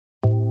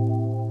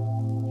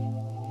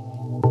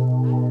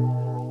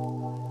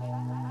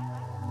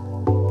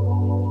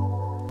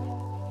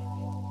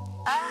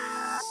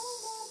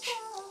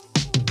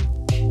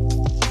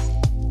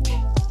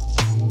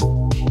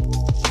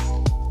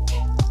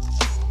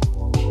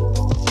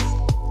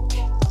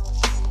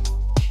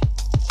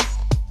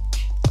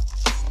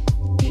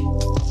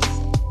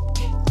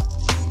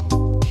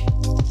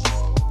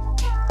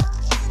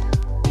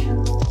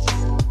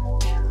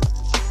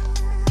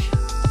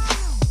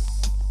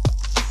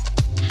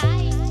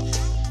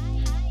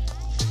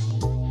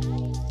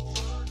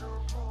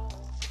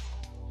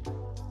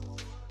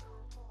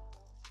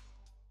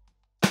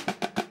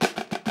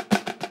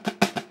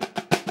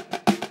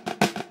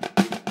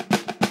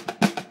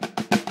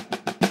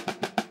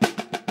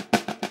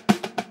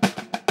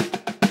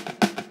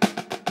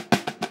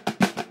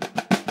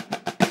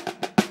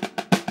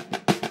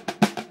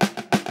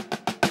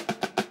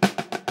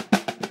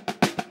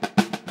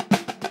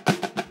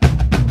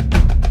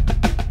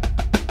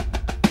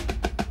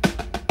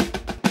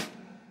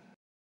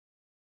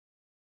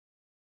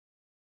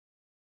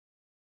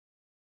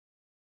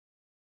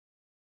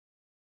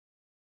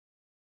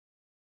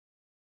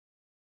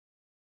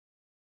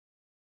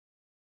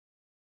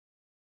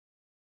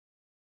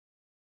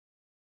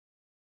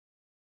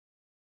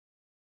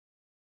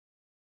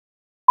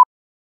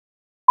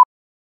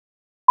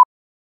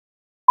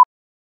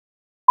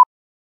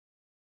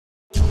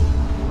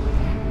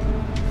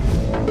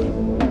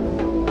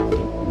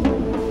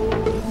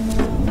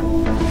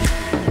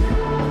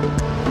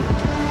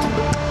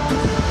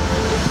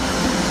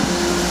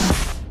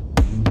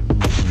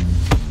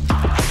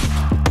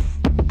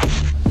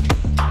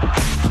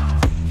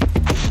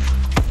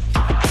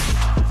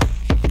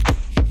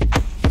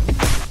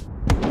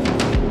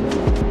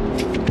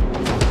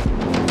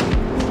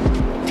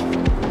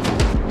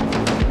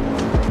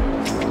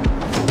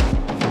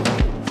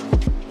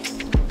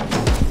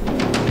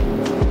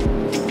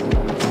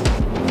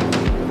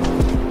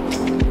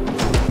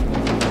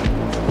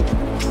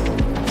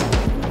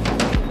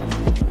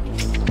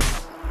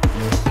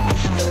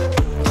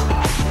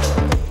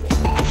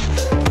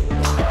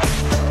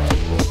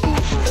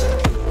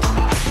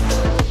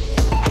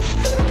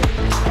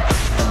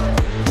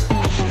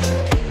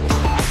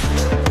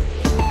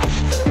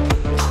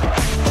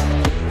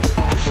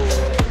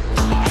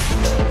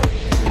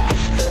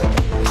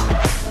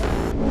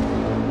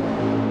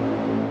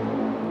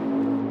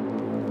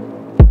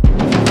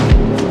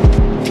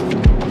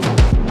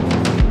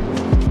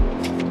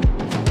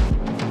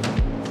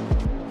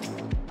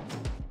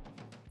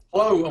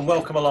Hello and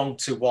welcome along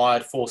to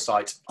Wired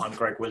Foresight. I'm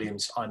Greg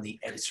Williams. I'm the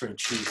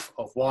Editor-in-Chief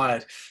of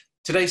Wired.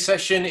 Today's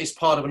session is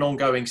part of an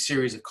ongoing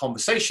series of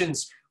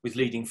conversations with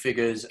leading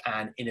figures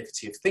and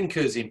innovative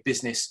thinkers in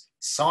business,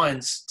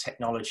 science,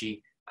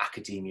 technology,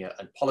 academia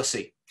and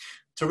policy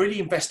to really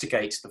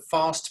investigate the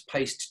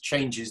fast-paced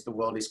changes the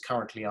world is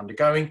currently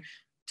undergoing,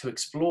 to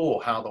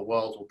explore how the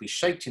world will be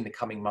shaped in the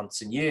coming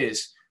months and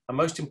years, and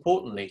most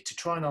importantly, to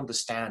try and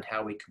understand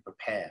how we can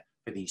prepare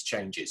for these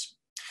changes.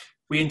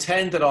 We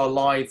intend that our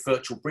live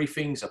virtual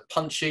briefings are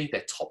punchy,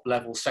 they're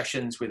top-level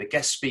sessions with a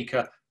guest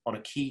speaker on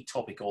a key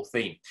topic or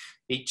theme.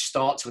 Each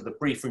starts with a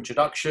brief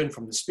introduction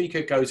from the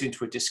speaker, goes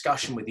into a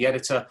discussion with the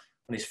editor,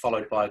 and is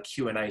followed by a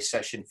Q&A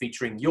session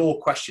featuring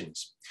your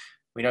questions.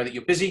 We know that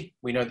you're busy,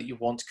 we know that you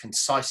want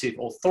concise,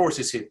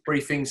 authoritative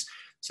briefings,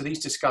 so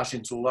these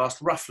discussions will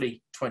last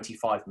roughly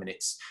 25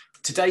 minutes.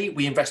 Today,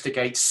 we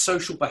investigate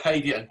social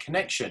behaviour and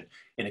connection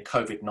in a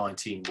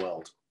COVID-19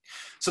 world.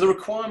 So the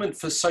requirement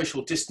for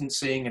social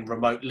distancing and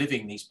remote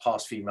living these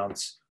past few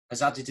months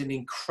has added an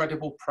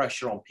incredible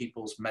pressure on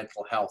people's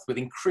mental health with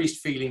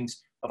increased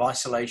feelings of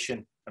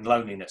isolation and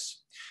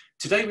loneliness.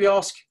 Today we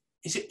ask,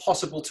 is it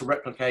possible to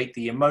replicate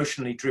the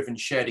emotionally driven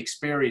shared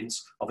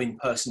experience of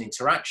in-person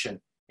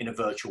interaction in a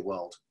virtual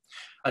world?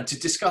 And to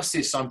discuss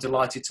this, I'm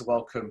delighted to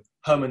welcome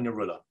Herman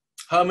Narula.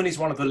 Herman is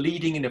one of the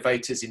leading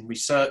innovators in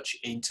research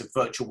into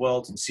virtual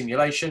worlds and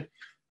simulation,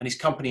 and his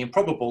company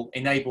Improbable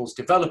enables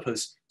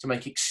developers to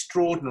make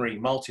extraordinary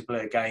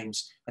multiplayer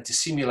games and to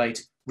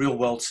simulate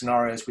real-world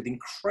scenarios with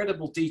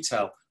incredible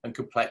detail and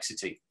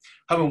complexity.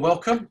 Herman,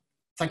 welcome.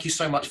 Thank you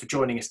so much for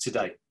joining us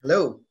today.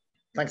 Hello.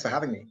 Thanks for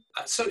having me.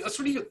 So I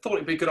really thought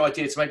it'd be a good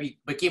idea to maybe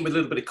begin with a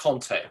little bit of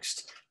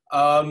context.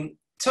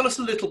 Tell us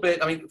a little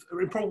bit,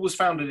 Improbable was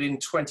founded in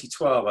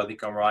 2012, I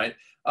think I'm right.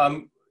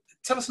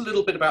 Tell us a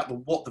little bit about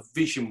what the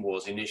vision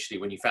was initially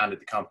when you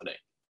founded the company.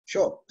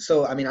 Sure.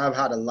 So, I've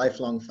had a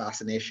lifelong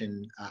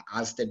fascination,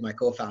 as did my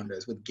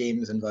co-founders, with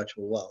games and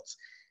virtual worlds.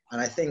 And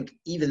I think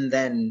even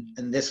then,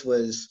 and this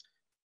was,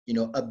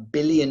 1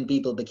 billion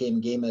people became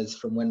gamers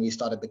from when we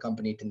started the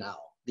company to now.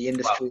 The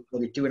industry will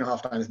be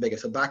 2.5 times bigger.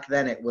 So back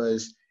then it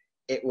was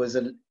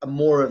a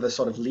more of a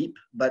sort of leap,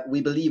 but we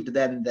believed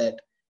then that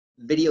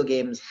video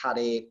games had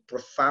a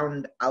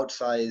profound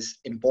outsized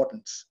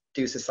importance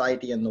to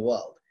society and the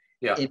world.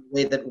 In a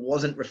way that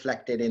wasn't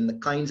reflected in the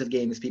kinds of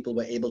games people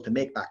were able to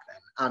make back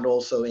then, and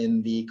also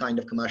in the kind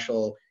of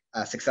commercial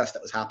success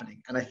that was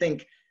happening. And I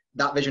think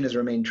that vision has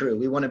remained true.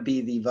 We want to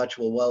be the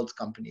virtual worlds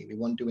company. We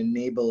want to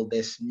enable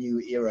this new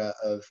era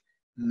of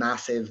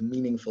massive,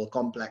 meaningful,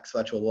 complex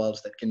virtual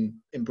worlds that can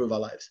improve our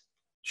lives.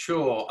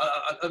 Sure.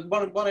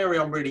 One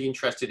area I'm really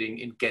interested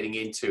in getting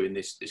into in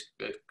this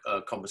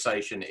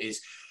conversation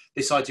is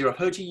this idea. I've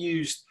heard you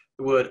use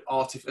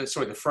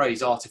the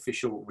phrase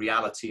artificial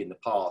reality in the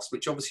past,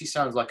 which obviously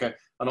sounds like an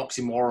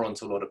oxymoron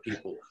to a lot of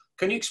people.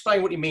 Can you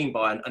explain what you mean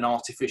by an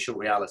artificial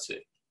reality?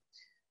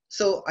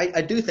 So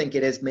I do think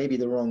it is maybe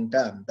the wrong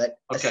term, but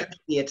essentially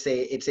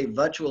it's a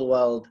virtual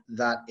world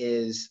that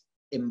is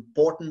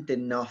important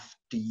enough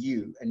to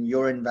you and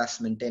your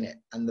investment in it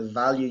and the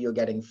value you're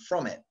getting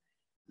from it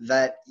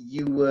that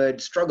you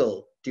would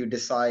struggle to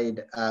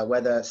decide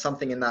whether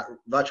something in that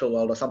virtual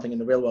world or something in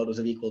the real world was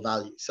of equal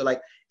value. So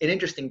like an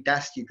interesting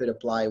test you could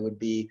apply would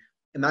be,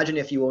 imagine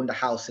if you owned a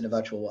house in a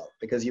virtual world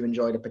because you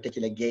enjoyed a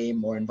particular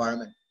game or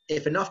environment.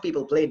 If enough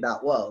people played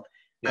that world,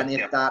 and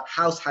if that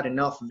house had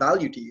enough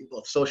value to you,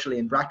 both socially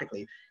and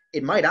practically,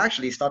 it might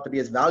actually start to be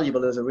as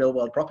valuable as a real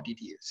world property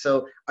to you.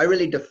 So I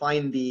really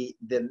define the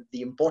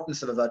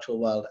importance of a virtual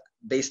world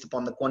based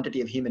upon the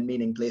quantity of human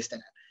meaning placed in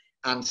it.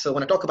 And so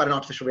when I talk about an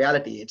artificial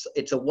reality,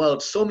 it's a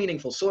world so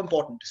meaningful, so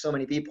important to so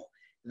many people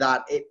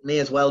that it may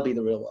as well be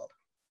the real world.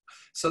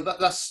 So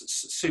that's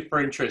super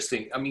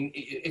interesting.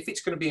 If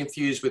it's going to be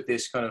infused with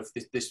this kind of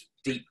this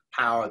deep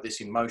power, this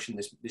emotion,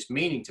 this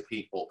meaning to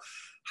people,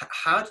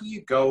 how do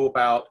you go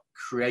about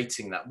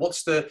creating that?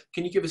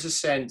 Can you give us a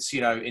sense,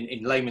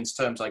 in layman's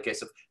terms, I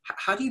guess, of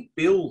how do you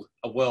build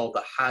a world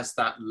that has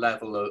that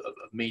level of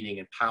meaning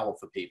and power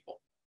for people?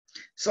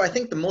 So I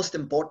think the most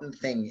important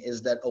thing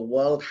is that a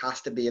world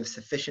has to be of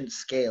sufficient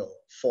scale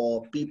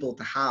for people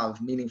to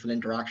have meaningful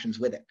interactions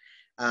with it.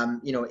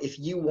 If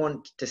you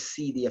want to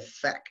see the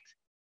effect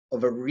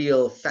of a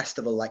real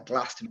festival like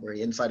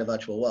Glastonbury inside a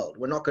virtual world,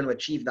 we're not going to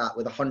achieve that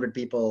with 100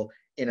 people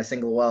in a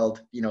single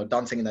world,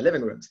 dancing in their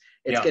living rooms.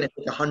 It's going to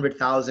take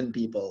 100,000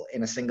 people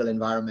in a single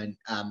environment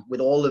with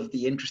all of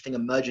the interesting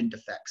emergent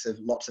effects of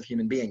lots of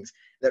human beings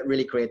that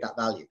really create that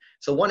value.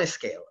 So one is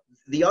scale.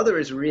 The other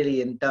is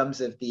really in terms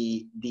of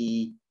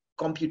the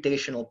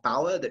computational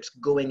power that's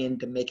going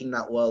into making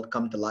that world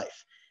come to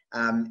life.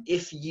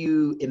 If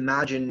you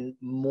imagine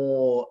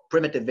more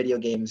primitive video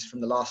games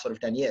from the last sort of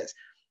 10 years,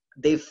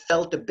 they've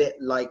felt a bit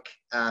like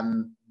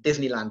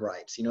Disneyland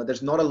rides.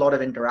 There's not a lot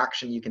of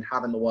interaction you can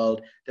have in the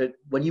world.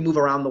 When you move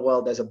around the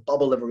world, there's a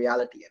bubble of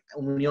reality.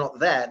 And when you're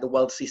not there, the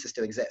world ceases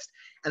to exist.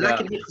 And that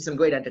can lead to some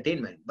great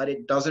entertainment, but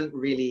it doesn't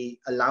really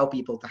allow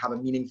people to have a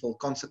meaningful,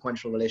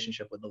 consequential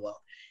relationship with the world.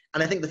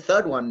 And I think the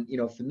third one,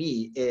 for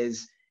me,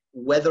 is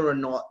whether or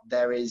not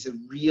there is a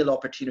real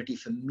opportunity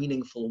for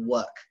meaningful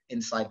work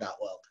inside that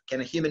world.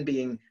 Can a human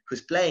being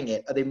who's playing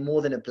it, are they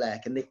more than a player?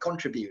 Can they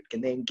contribute?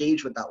 Can they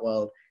engage with that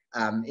world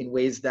in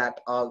ways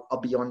that are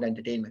beyond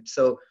entertainment?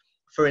 So,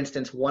 for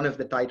instance, one of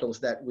the titles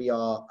that we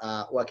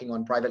are working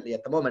on privately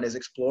at the moment is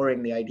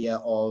exploring the idea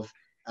of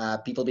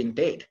people being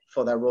paid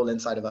for their role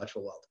inside a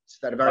virtual world. It's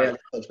at a very early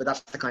stage, but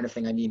that's the kind of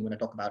thing I mean when I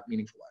talk about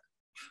meaningful work.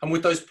 And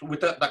with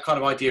that kind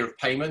of idea of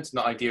payment and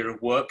that idea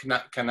of work,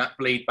 can that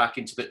bleed back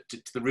into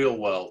the real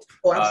world?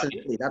 Oh,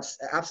 absolutely. That's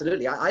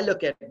absolutely. I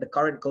look at the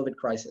current COVID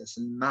crisis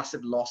and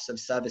massive loss of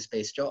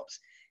service-based jobs,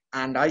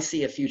 and I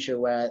see a future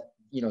where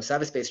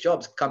service-based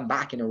jobs come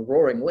back in a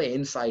roaring way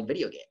inside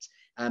video games.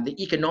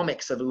 The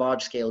economics of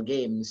large-scale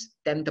games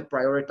tend to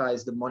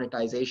prioritize the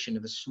monetization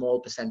of a small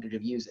percentage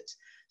of users.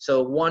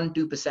 So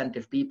 1-2%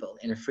 of people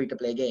in a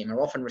free-to-play game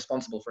are often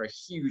responsible for a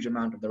huge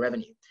amount of the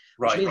revenue,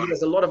 which means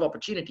there's a lot of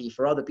opportunity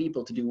for other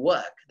people to do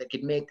work that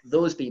could make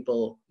those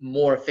people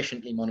more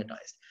efficiently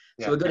monetized.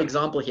 So a good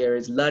example here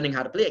is learning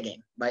how to play a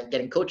game, by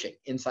getting coaching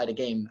inside a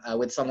game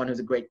with someone who's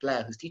a great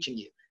player who's teaching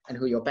you and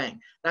who you're paying.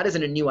 That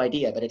isn't a new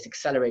idea, but it's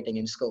accelerating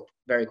in scope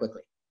very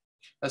quickly.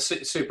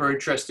 That's super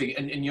interesting.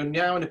 And you're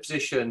now in a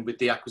position with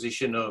the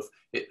acquisition of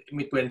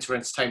Midwinter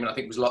Entertainment, I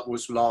think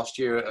was last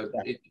year,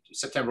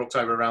 September,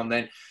 October, around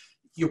then.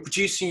 You're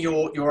producing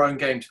your own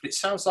games, but it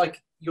sounds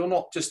like you're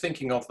not just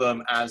thinking of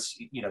them as,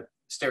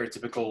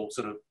 stereotypical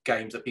sort of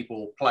games that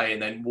people play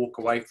and then walk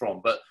away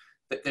from, but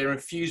that they're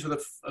infused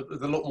with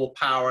a lot more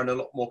power and a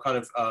lot more kind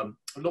of,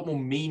 a lot more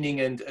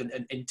meaning and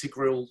an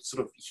integral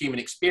sort of human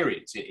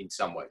experience in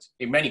some ways,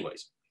 in many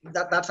ways.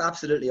 That's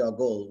absolutely our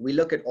goal. We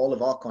look at all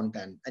of our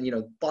content,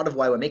 and part of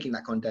why we're making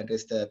that content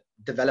is to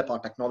develop our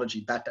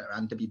technology better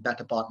and to be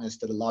better partners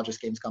to the largest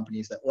games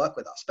companies that work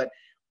with us. But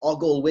our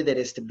goal with it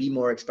is to be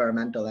more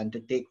experimental and to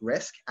take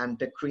risk and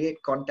to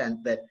create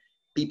content that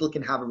people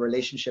can have a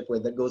relationship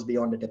with that goes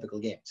beyond a typical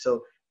game.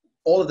 So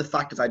all of the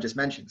factors I just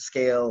mentioned,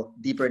 scale,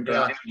 deeper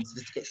interactions,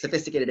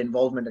 sophisticated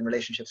involvement and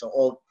relationships, are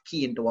all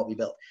key into what we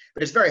build.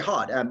 But it's very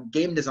hard.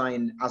 Game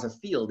design as a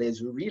field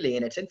is really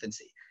in its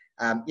infancy.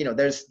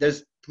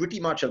 There's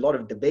pretty much a lot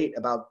of debate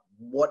about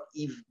what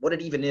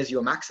it even is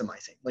you're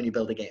maximizing when you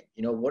build a game.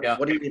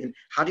 How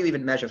do you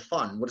even measure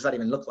fun? What does that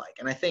even look like?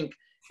 And I think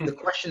the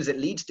questions it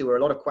leads to are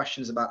a lot of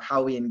questions about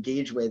how we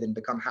engage with and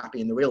become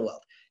happy in the real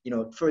world.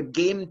 For a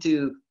game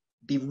to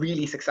be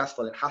really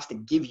successful, it has to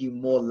give you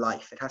more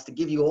life. It has to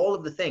give you all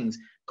of the things,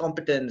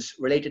 competence,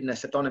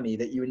 relatedness, autonomy,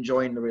 that you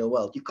enjoy in the real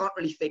world. You can't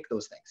really fake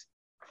those things.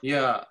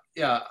 Yeah.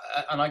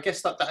 And I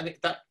guess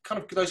that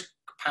kind of those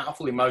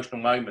powerful emotional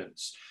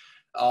moments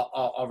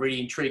are really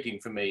intriguing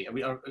for me. I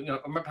mean, I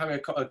remember having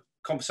a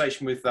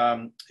conversation with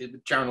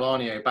Jaron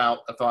Lanier about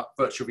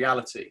virtual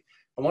reality,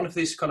 and one of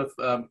these kind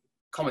of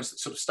comments that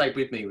sort of stayed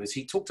with me was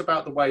he talked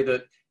about the way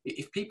that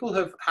if people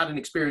have had an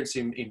experience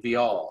in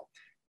VR,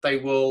 they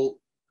will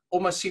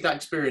almost see that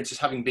experience as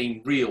having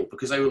been real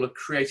because they will have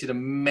created a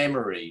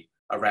memory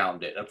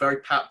around it,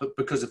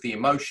 because of the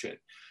emotion.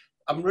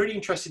 I'm really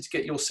interested to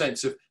get your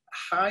sense of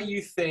how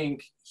you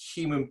think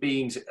human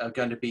beings are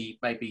going to be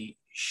maybe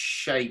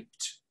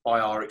shaped by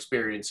our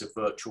experience of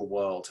virtual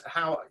world.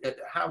 How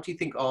do you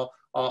think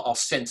our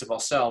sense of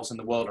ourselves and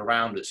the world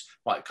around us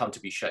might come to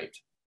be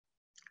shaped?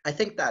 I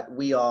think that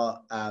we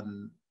are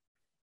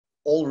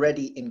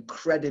already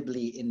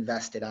incredibly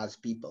invested as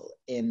people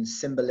in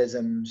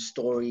symbolism,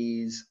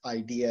 stories,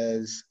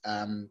 ideas.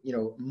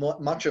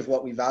 Much of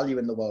what we value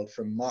in the world,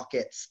 from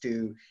markets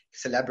to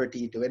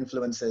celebrity to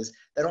influencers,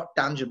 they're not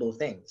tangible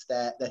things.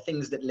 They're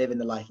things that live in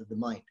the life of the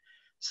mind.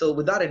 So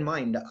with that in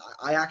mind,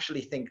 I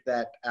actually think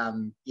that,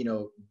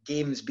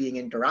 games being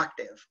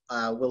interactive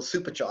will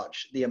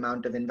supercharge the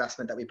amount of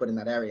investment that we put in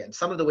that area. And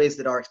some of the ways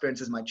that our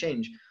experiences might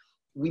change,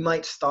 we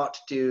might start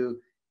to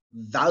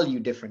value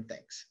different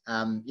things.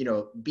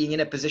 Being in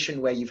a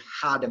position where you've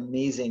had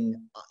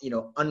amazing,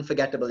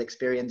 unforgettable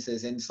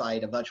experiences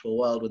inside a virtual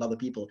world with other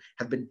people,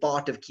 have been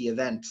part of key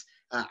events,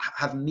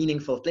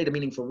 played a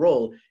meaningful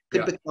role,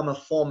 could become a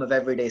form of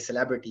everyday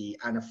celebrity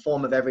and a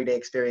form of everyday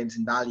experience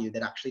and value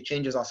that actually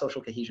changes our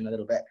social cohesion a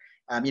little bit.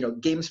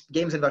 Games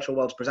in virtual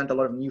worlds present a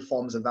lot of new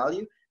forms of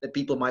value that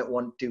people might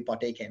want to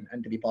partake in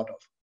and to be part of.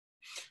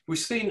 We've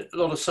seen a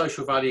lot of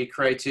social value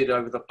created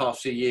over the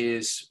past few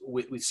years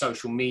with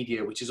social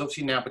media, which has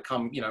obviously now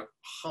become,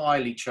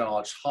 highly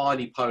charged,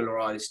 highly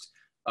polarized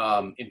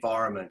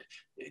environment.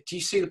 Do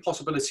you see the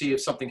possibility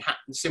of something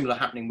similar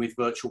happening with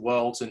virtual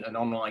worlds and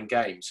online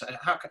games?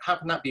 How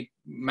can that be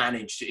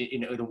managed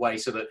in a way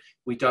so that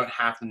we don't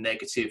have the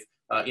negative,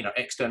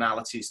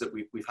 externalities that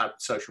we've had with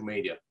social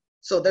media?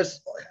 So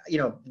there's,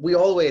 we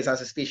always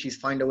as a species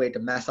find a way to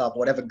mess up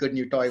whatever good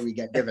new toy we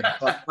get given.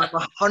 But I'm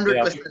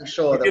 100%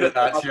 sure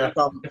that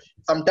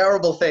some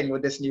terrible thing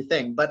with this new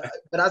thing. But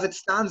as it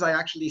stands, I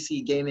actually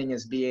see gaming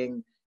as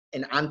being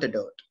an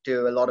antidote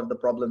to a lot of the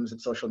problems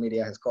that social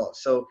media has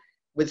caused. So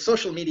with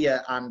social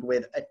media and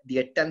with the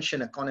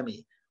attention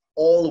economy,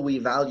 all we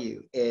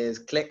value is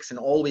clicks and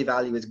all we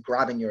value is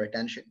grabbing your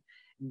attention.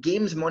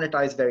 Games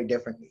monetize very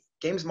differently.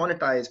 games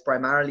monetize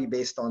primarily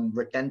based on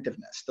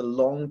retentiveness, the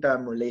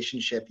long-term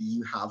relationship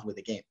you have with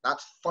the game.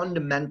 That's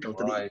fundamental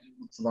to the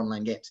economics of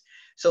online games.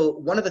 So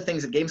one of the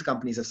things that games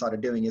companies have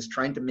started doing is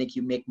trying to make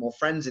you make more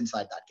friends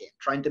inside that game,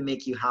 trying to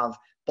make you have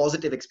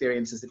positive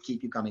experiences that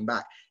keep you coming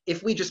back.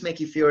 If we just make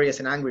you furious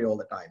and angry all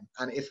the time,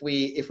 and if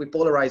we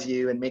polarize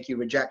you and make you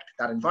reject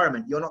that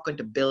environment, you're not going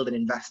to build and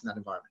invest in that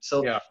environment.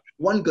 So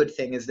one good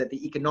thing is that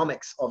the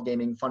economics of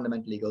gaming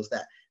fundamentally goes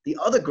there. The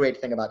other great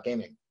thing about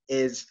gaming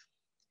is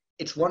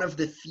it's one of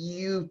the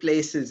few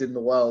places in the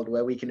world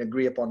where we can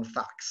agree upon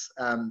facts.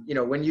 You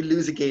know, when you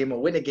lose a game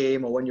or win a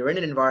game, or when you're in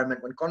an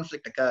environment, when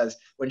conflict occurs,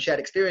 when shared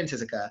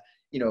experiences occur,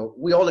 you know,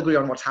 we all agree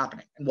on what's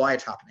happening and why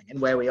it's happening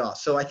and where we are.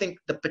 So I think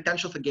the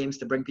potential for games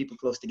to bring people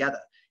close together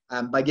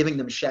by giving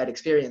them shared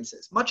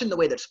experiences, much in the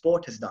way that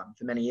sport has done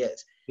for many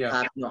years, you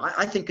know,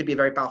 I think could be a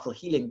very powerful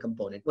healing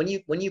component. When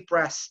you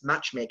press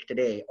matchmake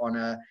today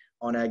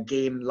on a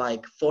game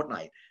like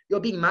Fortnite, you're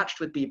being matched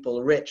with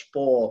people, rich,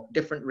 poor,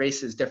 different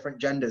races, different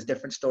genders,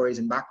 different stories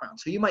and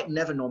backgrounds, who you might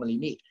never normally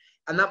meet.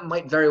 And that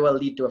might very well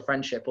lead to a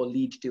friendship or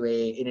lead to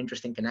an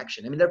interesting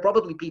connection. I mean, there are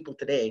probably people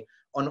today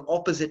on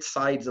opposite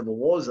sides of a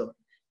war zone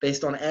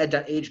based on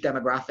age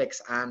demographics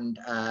and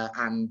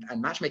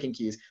matchmaking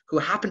queues who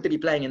happen to be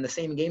playing in the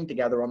same game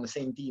together on the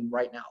same team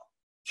right now.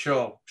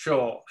 Sure.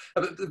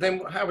 But then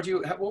what would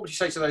you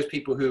say to those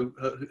people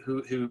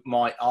who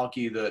might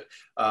argue that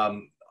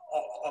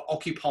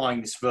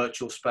occupying this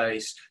virtual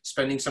space,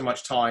 spending so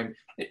much time,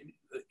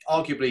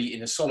 arguably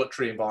in a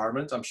solitary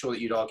environment? I'm sure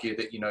that you'd argue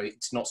that, you know,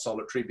 it's not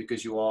solitary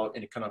because you are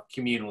in a kind of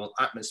communal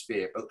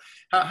atmosphere. But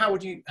how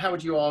would you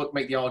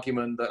make the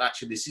argument that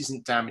actually this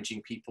isn't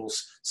damaging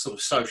people's sort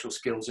of social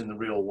skills in the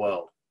real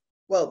world?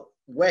 Well,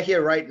 we're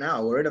here right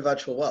now. We're in a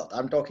virtual world.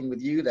 I'm talking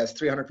with you. There's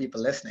 300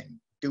 people listening.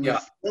 Do we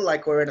feel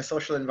like we're in a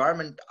social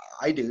environment?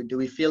 I do. Do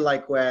we feel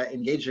like we're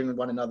engaging with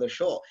one another?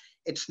 Sure.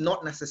 It's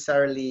not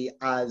necessarily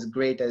as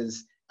great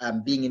as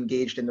being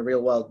engaged in the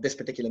real world, this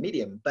particular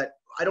medium, but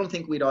I don't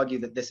think we'd argue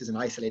that this is an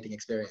isolating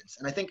experience.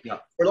 And I think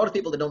for a lot of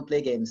people that don't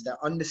play games,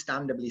 they're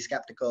understandably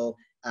skeptical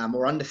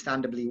or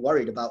understandably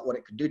worried about what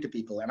it could do to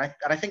people. And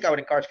I think I would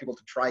encourage people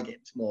to try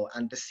games more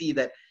and to see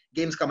that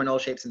games come in all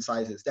shapes and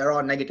sizes. There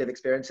are negative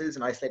experiences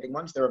and isolating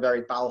ones. There are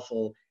very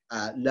powerful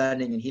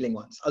learning and healing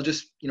ones. I'll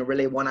just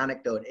relay one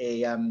anecdote.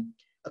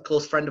 A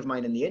close friend of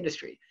mine in the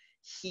industry,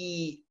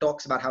 he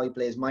talks about how he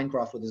plays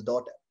Minecraft with his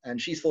daughter, and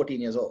she's 14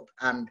 years old.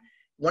 And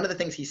one of the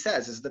things he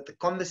says is that the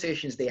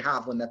conversations they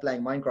have when they're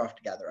playing Minecraft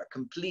together are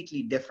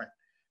completely different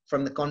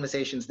from the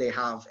conversations they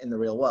have in the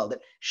real world. That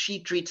she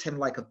treats him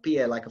like a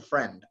peer, like a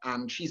friend,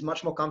 and she's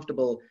much more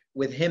comfortable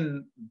with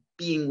him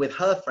being with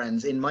her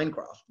friends in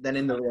Minecraft than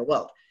in the real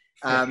world.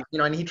 And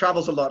he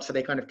travels a lot, so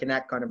they kind of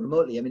connect kind of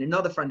remotely. I mean,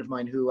 another friend of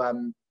mine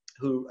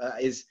who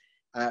is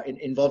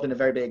involved in a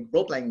very big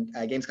role-playing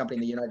games company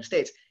in the United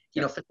States,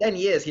 for 10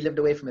 years, he lived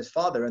away from his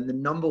father, and the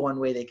number one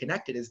way they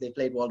connected is they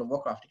played World of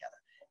Warcraft together.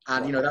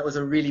 And, that was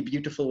a really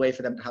beautiful way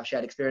for them to have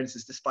shared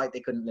experiences despite they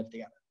couldn't live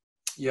together.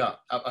 Yeah,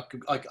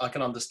 I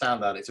can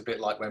understand that. It's a bit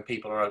like when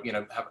people are,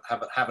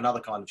 have another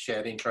kind of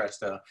shared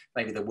interest.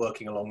 Maybe they're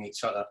working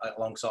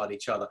alongside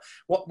each other.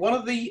 One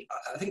of the,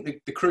 I think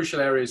the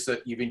crucial areas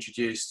that you've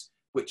introduced,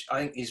 which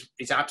I think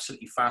is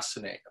absolutely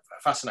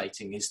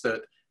fascinating, is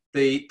that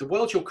the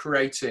world you're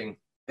creating,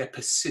 they're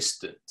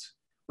persistent,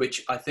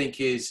 which I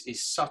think is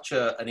such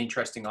an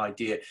interesting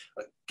idea.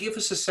 Give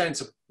us a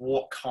sense of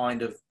what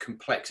kind of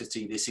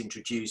complexity this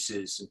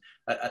introduces,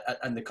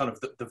 and the kind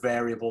of the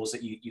variables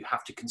that you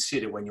have to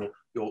consider when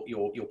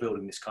you're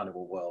building this kind of a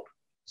world.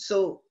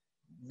 So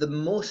the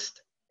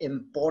most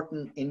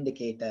important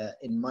indicator,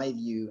 in my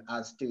view,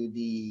 as to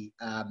the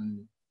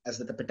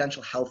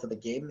potential health of a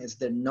game is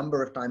the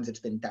number of times it's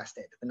been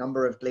tested, the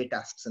number of play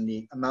tests, and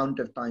the amount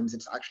of times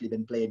it's actually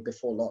been played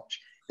before launch.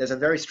 There's a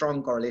very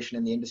strong correlation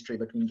in the industry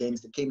between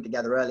games that came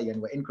together early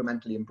and were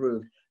incrementally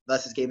improved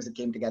versus games that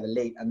came together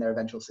late and their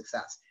eventual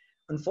success.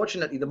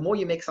 Unfortunately, the more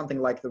you make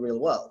something like the real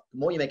world, the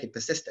more you make it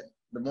persistent,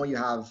 the more you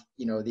have,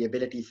 the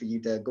ability for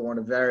you to go on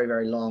a very,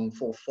 very long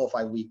 4 or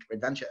 5 week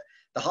adventure,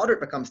 the harder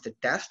it becomes to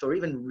test or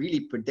even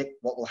really predict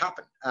what will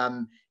happen.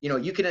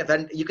 You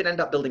can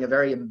end up building a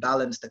very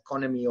imbalanced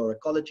economy or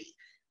ecology.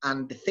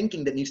 And the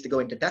thinking that needs to go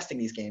into testing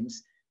these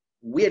games,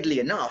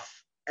 weirdly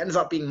enough, ends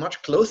up being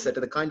much closer to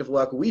the kind of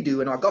work we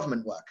do in our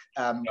government work,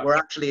 where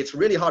actually it's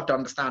really hard to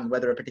understand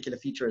whether a particular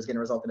feature is going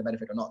to result in a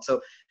benefit or not. So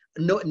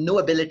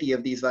knowability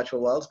of these virtual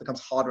worlds becomes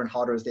harder and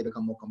harder as they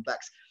become more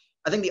complex.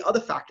 I think the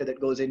other factor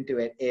that goes into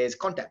it is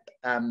content.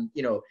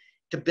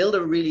 To build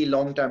a really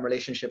long-term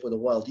relationship with the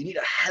world, you need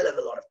a hell of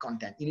a lot of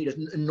content. You need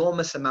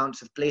enormous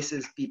amounts of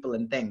places, people,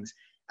 and things.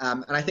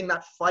 And I think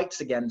that fights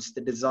against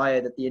the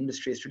desire that the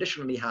industry has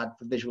traditionally had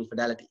for visual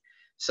fidelity.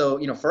 So,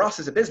 for us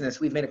as a business,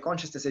 we've made a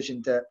conscious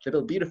decision to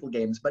build beautiful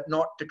games, but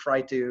not to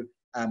try to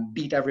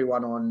beat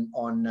everyone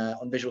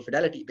on visual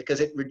fidelity, because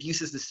it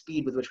reduces the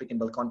speed with which we can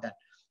build content.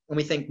 And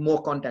we think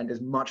more content is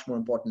much more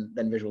important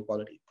than visual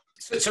quality.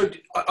 So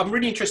I'm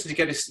really interested to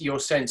get your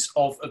sense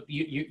of,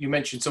 you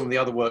mentioned some of the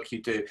other work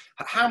you do.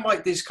 How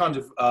might these kind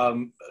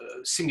of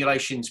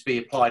simulations be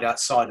applied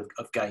outside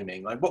of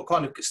gaming? Like what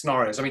kind of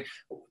scenarios? I mean,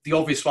 the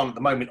obvious one at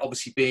the moment,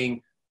 obviously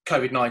being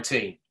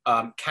COVID-19.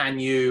 Can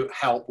you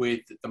help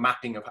with the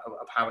mapping of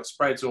how it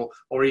spreads,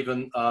 or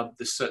even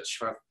the search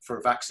for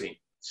a vaccine?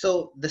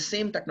 So the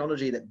same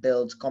technology that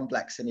builds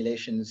complex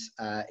simulations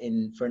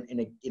in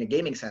a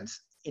gaming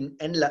sense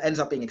ends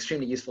up being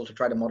extremely useful to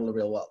try to model the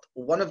real world.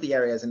 One of the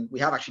areas, and we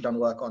have actually done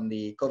work on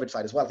the COVID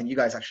side as well, I think you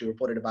guys actually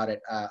reported about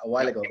it a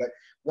while ago, but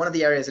one of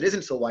the areas that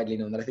isn't so widely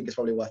known that I think is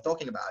probably worth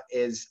talking about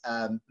is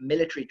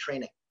military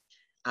training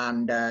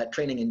and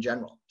training in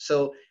general.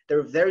 So there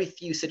are very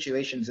few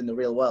situations in the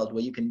real world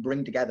where you can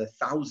bring together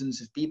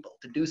thousands of people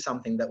to do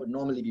something that would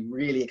normally be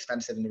really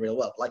expensive in the real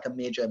world, like a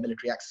major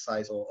military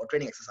exercise or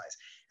training exercise.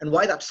 And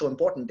why that's so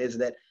important is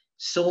that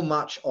so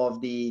much of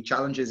the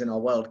challenges in our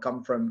world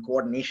come from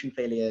coordination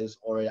failures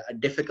or a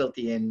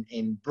difficulty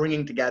in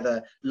bringing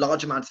together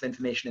large amounts of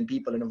information and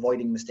people and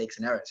avoiding mistakes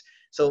and errors.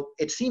 So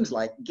it seems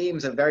like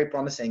games are very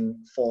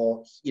promising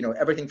for,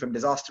 everything from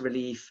disaster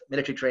relief,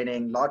 military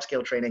training, large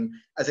scale training,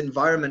 as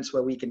environments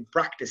where we can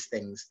practice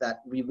things that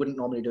we wouldn't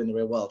normally do in the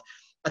real world.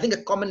 I think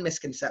a common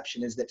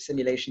misconception is that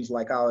simulations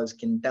like ours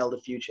can tell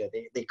the future.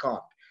 They can't.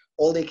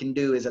 All they can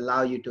do is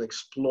allow you to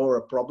explore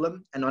a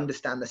problem and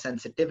understand the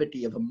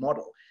sensitivity of a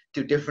model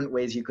to different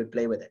ways you could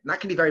play with it. And that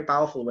can be very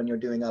powerful when you're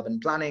doing urban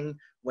planning,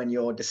 when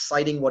you're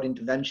deciding what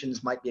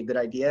interventions might be a good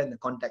idea in the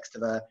context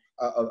of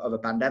a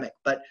pandemic.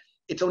 But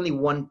it's only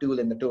one tool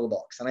in the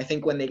toolbox. And I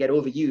think when they get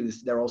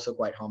overused, they're also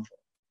quite harmful.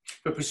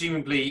 But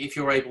presumably, if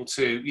you're able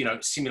to,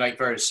 simulate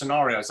various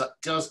scenarios, that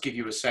does give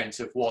you a sense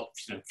of what,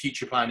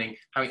 future planning,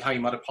 how you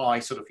might apply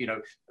sort of,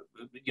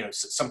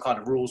 some kind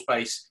of rules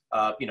base,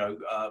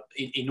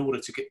 in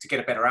order to get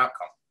a better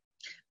outcome.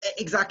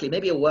 Exactly.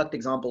 Maybe a worked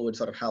example would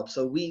sort of help.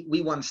 So we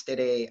once did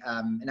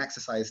an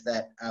exercise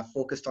that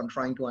focused on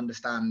trying to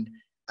understand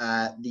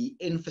the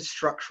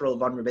infrastructural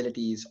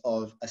vulnerabilities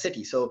of a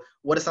city. So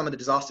what are some of the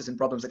disasters and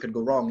problems that could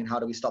go wrong and how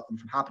do we stop them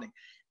from happening?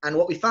 And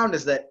what we found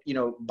is that,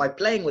 by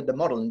playing with the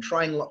model and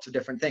trying lots of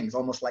different things,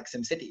 almost like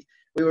SimCity,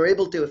 we were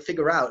able to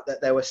figure out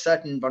that there were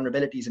certain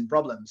vulnerabilities and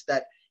problems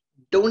that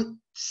don't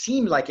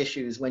seem like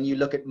issues when you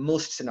look at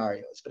most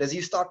scenarios. But as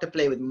you start to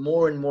play with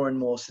more and more and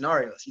more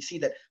scenarios, you see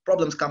that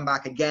problems come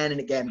back again and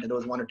again to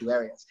those one or two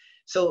areas.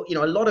 So,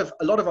 a lot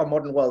of our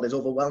modern world is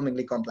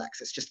overwhelmingly complex.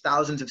 It's just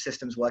thousands of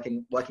systems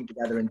working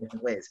together in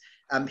different ways.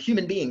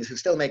 Human beings who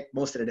still make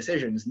most of the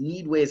decisions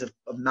need ways of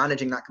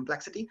managing that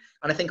complexity.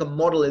 And I think a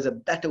model is a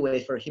better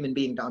way for a human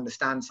being to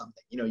understand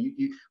something.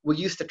 We're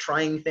used to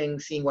trying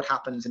things, seeing what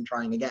happens and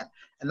trying again.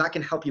 And that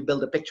can help you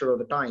build a picture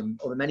over time,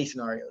 over many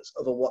scenarios,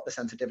 over what the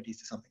sensitivities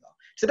to something are.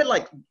 It's a bit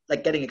like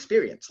getting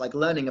experience, like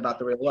learning about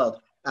the real world,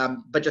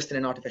 but just in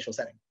an artificial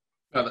setting.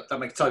 No, that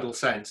makes total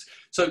sense.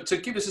 So to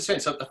give us a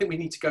sense, I think we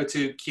need to go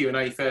to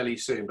Q&A fairly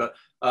soon, but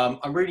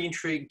I'm really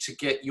intrigued to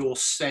get your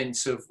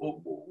sense of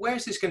where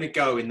is this going to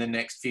go in the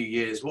next few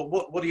years?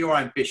 What are your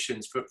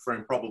ambitions for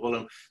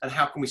Improbable, and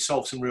how can we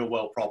solve some real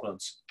world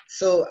problems?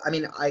 So, I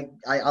mean,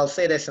 I'll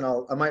say this, and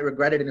I might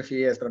regret it in a few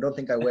years, but I don't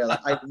think I will.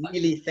 I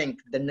really think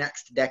the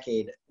next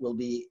decade will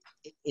be,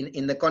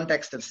 in the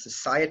context of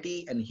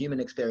society and human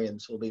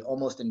experience, will be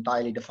almost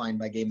entirely defined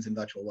by games and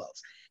virtual worlds.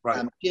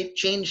 Right.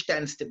 Change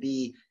tends to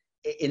be,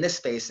 in this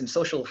space, in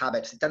social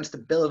habits, it tends to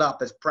build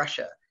up as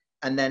pressure.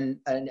 And then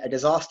a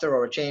disaster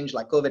or a change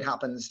like COVID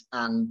happens,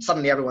 and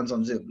suddenly everyone's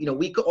on Zoom.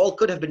 We all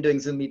could have been doing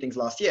Zoom meetings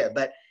last year,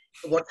 but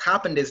what's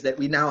happened is that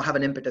we now have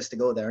an impetus to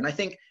go there. And I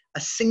think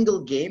a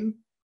single game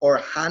or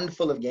a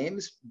handful of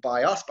games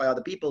by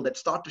other people that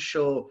start to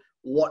show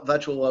what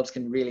virtual worlds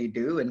can really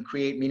do and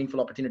create meaningful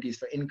opportunities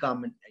for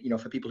income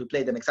and, for people who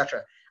play them,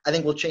 etc., I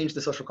think will change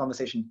the social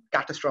conversation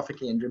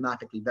catastrophically and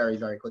dramatically very,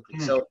 very quickly.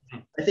 So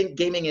I think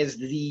gaming is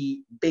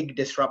the big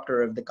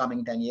disruptor of the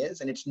coming 10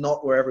 years, and it's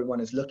not where everyone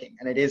is looking.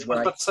 And it is where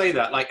I was about to say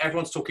that, like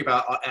everyone's talking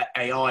about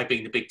AI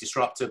being the big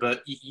disruptor,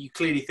 but you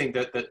clearly think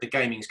that the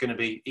gaming is going to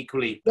be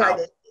equally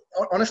powerful.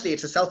 Honestly,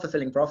 it's a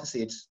self-fulfilling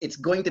prophecy. It's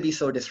going to be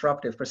so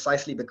disruptive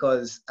precisely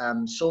because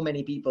so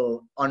many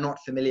people are not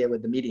familiar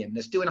with the medium.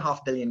 There's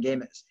 2.5 billion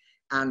gamers,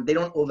 and they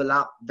don't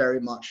overlap very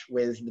much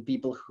with the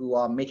people who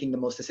are making the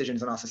most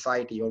decisions in our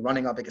society or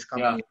running our biggest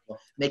companies or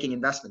making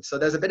investments. So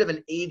there's a bit of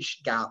an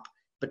age gap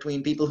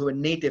between people who are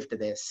native to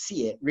this,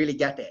 see it, really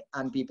get it,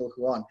 and people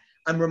who aren't.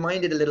 I'm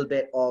reminded a little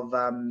bit of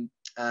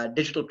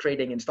digital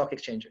trading in stock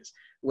exchanges,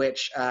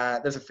 which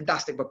there's a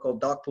fantastic book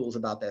called Dark Pools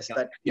about this,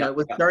 but it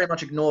was very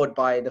much ignored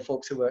by the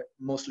folks who were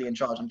mostly in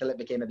charge until it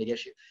became a big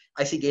issue.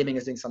 I see gaming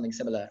as doing something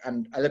similar,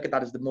 and I look at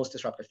that as the most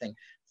disruptive thing.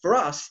 For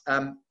us,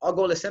 our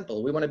goal is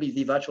simple. We want to be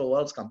the virtual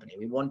worlds company.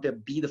 We want to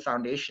be the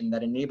foundation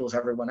that enables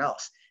everyone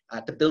else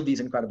to build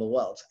these incredible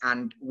worlds.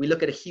 And we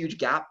look at a huge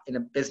gap in a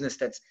business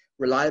that's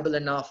reliable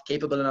enough,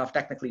 capable enough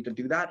technically to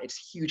do that. It's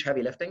huge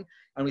heavy lifting.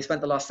 And we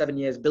spent the last 7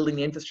 years building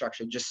the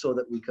infrastructure just so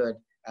that we could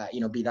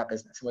be that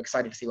business. And we're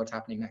excited to see what's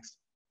happening next.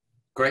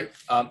 Great.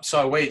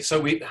 So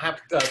we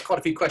have quite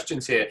a few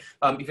questions here.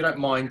 If you don't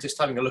mind just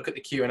having a look at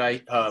the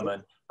Q&A,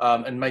 Herman.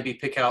 and maybe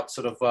pick out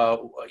sort of,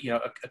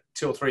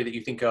 two or three that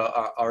you think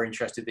are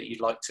interested that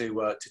you'd like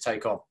to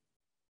take on.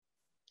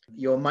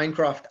 Your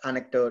Minecraft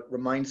anecdote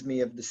reminds me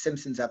of the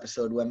Simpsons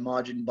episode where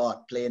Marge and Bart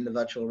play in the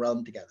virtual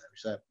realm together.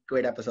 It's a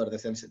great episode of the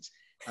Simpsons.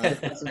 This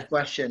person's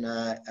question,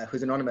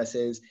 who's anonymous,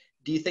 is,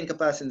 do you think a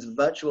person's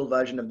virtual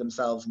version of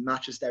themselves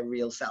matches their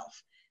real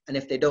self? And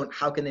if they don't,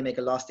 how can they make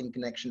a lasting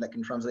connection that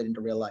can translate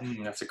into real life?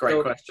 That's a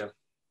great question.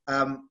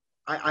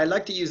 I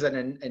like to use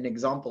an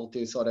example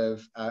to sort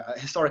of, a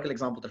historical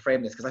example to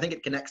frame this, because I think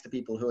it connects to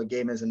people who are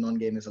gamers and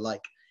non-gamers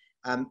alike.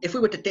 If we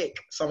were to take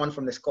someone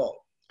from this call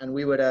and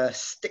we were to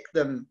stick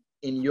them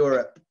in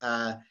Europe,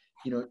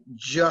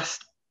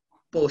 just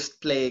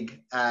post-plague,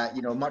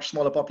 much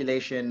smaller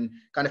population,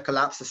 kind of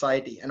collapsed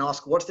society, and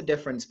ask what's the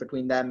difference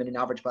between them and an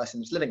average person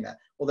that's living there?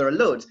 Well, there are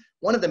loads.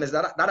 One of them is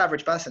that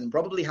average person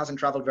probably hasn't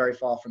traveled very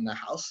far from their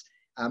house,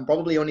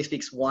 probably only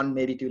speaks one,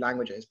 maybe two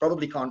languages,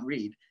 probably can't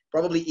read,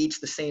 probably eats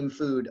the same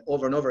food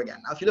over and over again.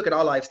 Now, if you look at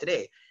our lives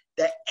today,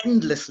 they're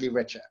endlessly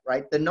richer,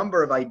 right? The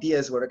number of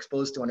ideas we're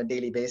exposed to on a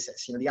daily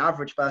basis. The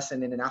average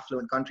person in an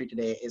affluent country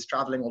today is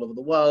traveling all over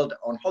the world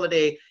on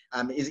holiday,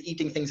 is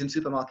eating things in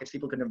supermarkets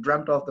people couldn't have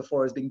dreamt of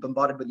before, is being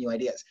bombarded with new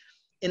ideas.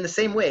 In the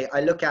same way,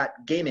 I look at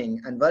gaming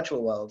and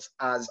virtual worlds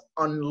as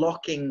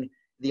unlocking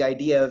the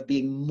idea of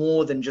being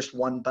more than just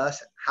one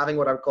person, having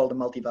what I would call the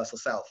multiversal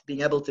self,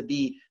 being able to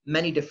be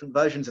many different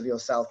versions of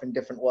yourself in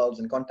different worlds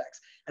and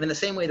contexts. And in the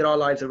same way that our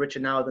lives are richer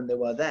now than they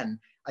were then,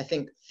 I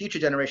think future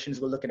generations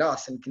will look at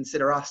us and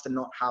consider us to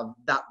not have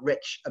that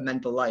rich a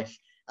mental life,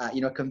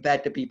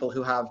 compared to people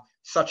who have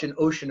such an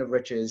ocean of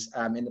riches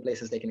in the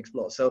places they can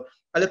explore. So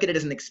I look at it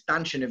as an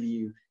expansion of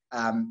you,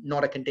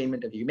 not a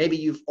containment of you. Maybe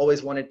you've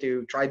always wanted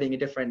to try being a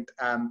different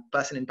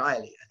person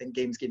entirely. I think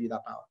games give you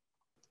that power.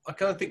 I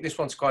kind of think this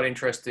one's quite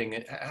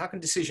interesting. How can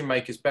decision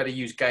makers better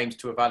use games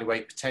to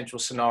evaluate potential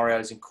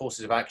scenarios and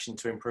courses of action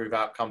to improve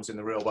outcomes in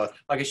the real world?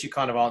 I guess you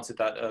kind of answered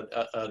that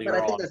earlier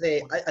on.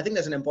 I think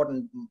there's an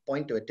important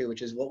point to it too,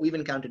 which is what we've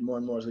encountered more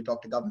and more as we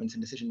talk to governments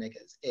and decision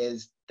makers,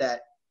 is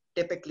that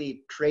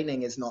typically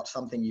training is not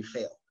something you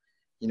fail.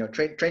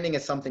 Training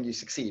is something you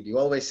succeed. You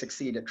always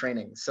succeed at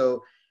training.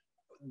 So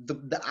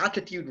the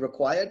attitude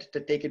required to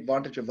take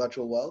advantage of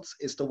virtual worlds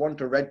is to want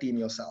to red team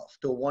yourself,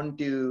 to want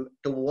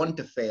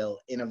to fail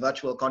in a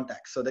virtual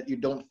context so that you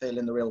don't fail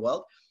in the real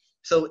world.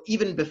 So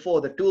even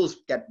before the tools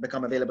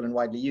become available and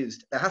widely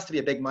used, there has to be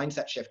a big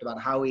mindset shift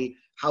about how we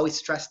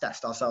stress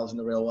test ourselves in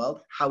the real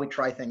world, how we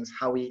try things,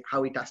 how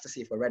we test to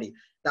see if we're ready.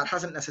 That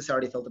hasn't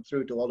necessarily filtered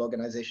through to all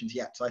organizations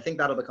yet. So I think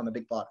that'll become a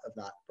big part of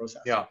that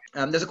process. Yeah.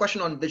 There's a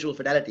question on visual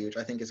fidelity, which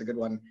I think is a good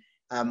one.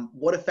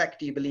 What effect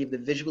do you believe the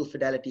visual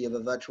fidelity of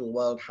a virtual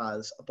world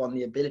has upon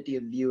the ability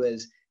of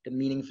viewers to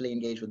meaningfully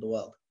engage with the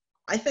world?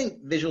 I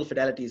think visual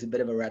fidelity is a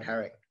bit of a red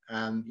herring.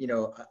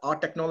 Our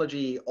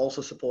technology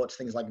also supports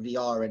things like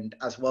VR, and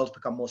as worlds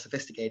become more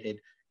sophisticated,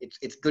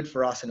 it's good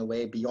for us in a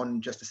way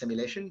beyond just a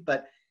simulation.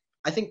 But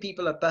I think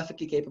people are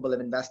perfectly capable of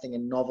investing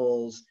in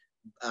novels,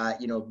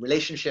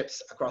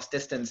 relationships across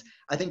distance.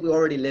 I think we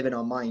already live in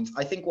our minds.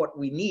 I think what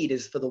we need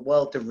is for the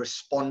world to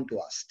respond to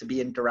us, to be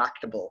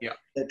interactable,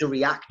 to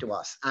react to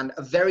us. And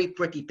a very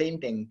pretty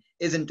painting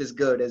isn't as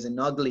good as an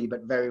ugly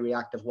but very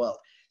reactive world.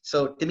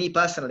 So to me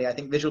personally, I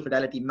think visual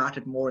fidelity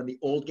mattered more in the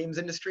old games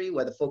industry,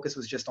 where the focus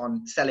was just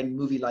on selling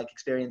movie-like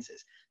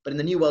experiences. But in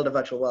the new world of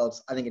virtual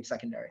worlds, I think it's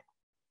secondary.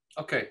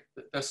 Okay,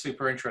 that's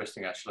super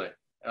interesting, actually,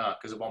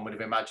 because one would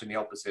have imagined the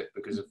opposite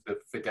because of the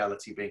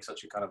fidelity being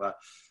such a kind of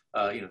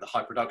the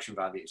high production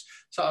values.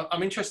 So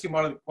I'm interested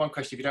in one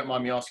question, if you don't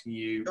mind me asking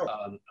you, Sure.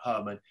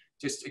 Herman,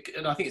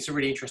 and I think it's a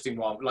really interesting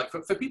one. Like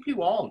for people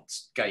who aren't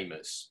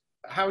gamers,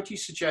 how would you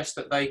suggest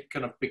that they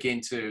kind of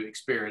begin to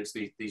experience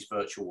these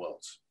virtual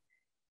worlds?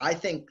 I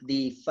think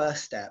the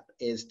first step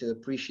is to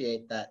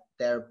appreciate that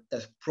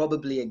there's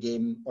probably a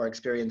game or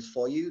experience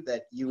for you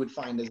that you would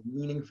find as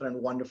meaningful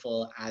and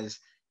wonderful as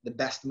the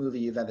best movie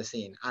you've ever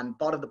seen. And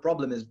part of the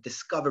problem is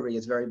discovery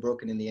is very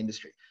broken in the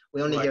industry.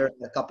 We only hear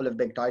a couple of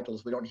big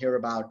titles. We don't hear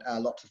about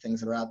lots of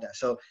things that are out there.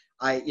 So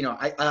I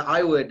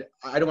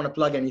don't want to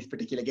plug any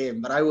particular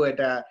game, but I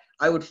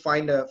would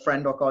find a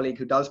friend or colleague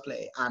who does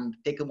play and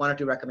take one or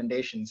two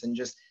recommendations and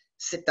just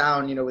sit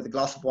down, with a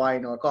glass of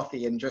wine or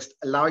coffee and just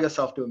allow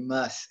yourself to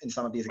immerse in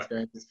some of these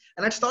experiences.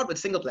 And I'd start with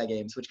single player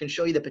games, which can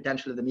show you the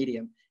potential of the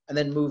medium, and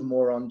then move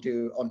more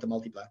onto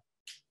multiplayer.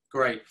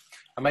 Great.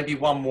 And maybe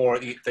one more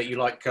that you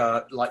like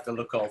the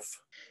look of.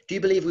 Do you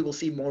believe we will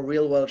see more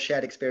real world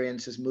shared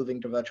experiences moving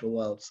to virtual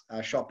worlds,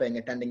 shopping,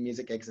 attending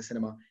music gigs, the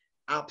cinema?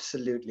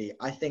 Absolutely.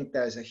 I think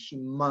there's a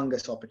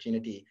humongous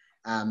opportunity.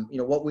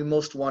 What we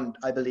most want,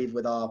 I believe,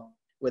 with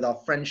our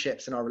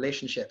friendships and our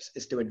relationships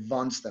is to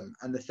advance them.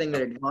 And the thing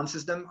that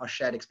advances them are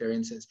shared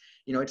experiences.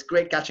 It's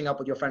great catching up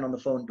with your friend on the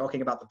phone,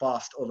 talking about the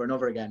past over and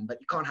over again, but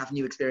you can't have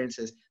new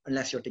experiences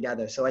unless you're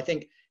together. So I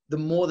think the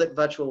more that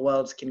virtual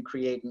worlds can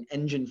create an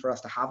engine for us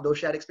to have those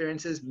shared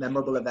experiences,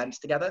 memorable events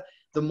together,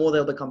 the more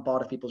they'll become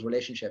part of people's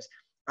relationships.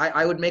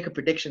 I would make a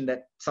prediction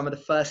that some of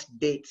the first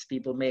dates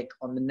people make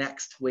on the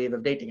next wave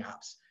of dating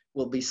apps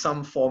will be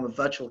some form of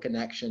virtual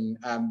connection,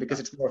 because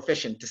it's more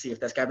efficient to see if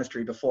there's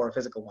chemistry before a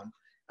physical one.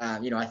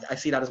 I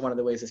see that as one of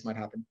the ways this might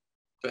happen.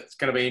 It's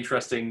going to be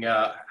interesting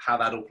how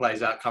that all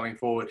plays out coming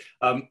forward.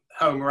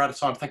 Herman, we're out of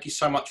time. Thank you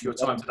so much for your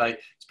time today.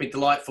 It's been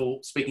delightful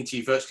speaking to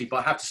you virtually, but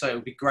I have to say it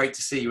would be great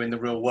to see you in the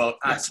real world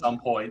at some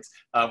point.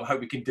 I hope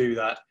we can do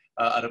that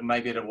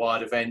maybe at a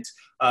Wired event.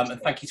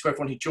 And thank you to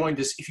everyone who joined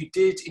us. If you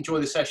did enjoy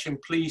the session,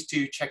 please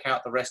do check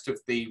out the rest of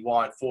the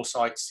Wired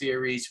Foresight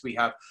series. We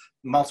have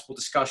multiple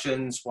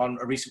discussions,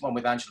 a recent one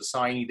with Angela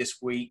Saini this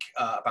week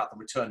about the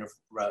return of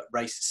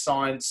racist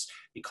science,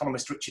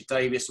 economist Richard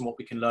Davis and what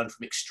we can learn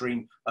from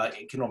extreme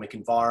economic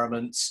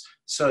environments,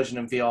 surgeon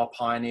and VR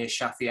pioneer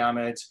Shafi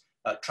Ahmed,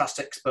 trust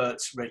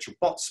experts Rachel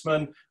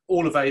Botsman,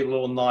 all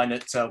available online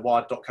at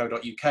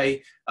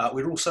wired.co.uk.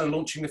 We're also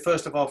launching the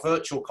first of our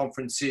virtual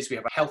conferences. We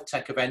have a health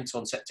tech event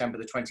on September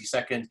the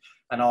 22nd,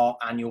 and our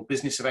annual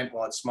business event,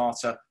 Wired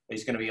Smarter,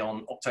 is going to be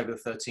on October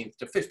the 13th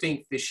to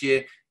 15th this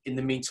year. In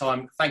the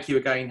meantime, thank you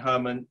again,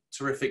 Herman.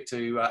 Terrific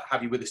to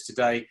have you with us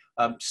today.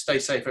 Stay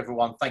safe,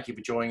 everyone. Thank you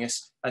for joining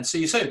us, and see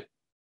you soon.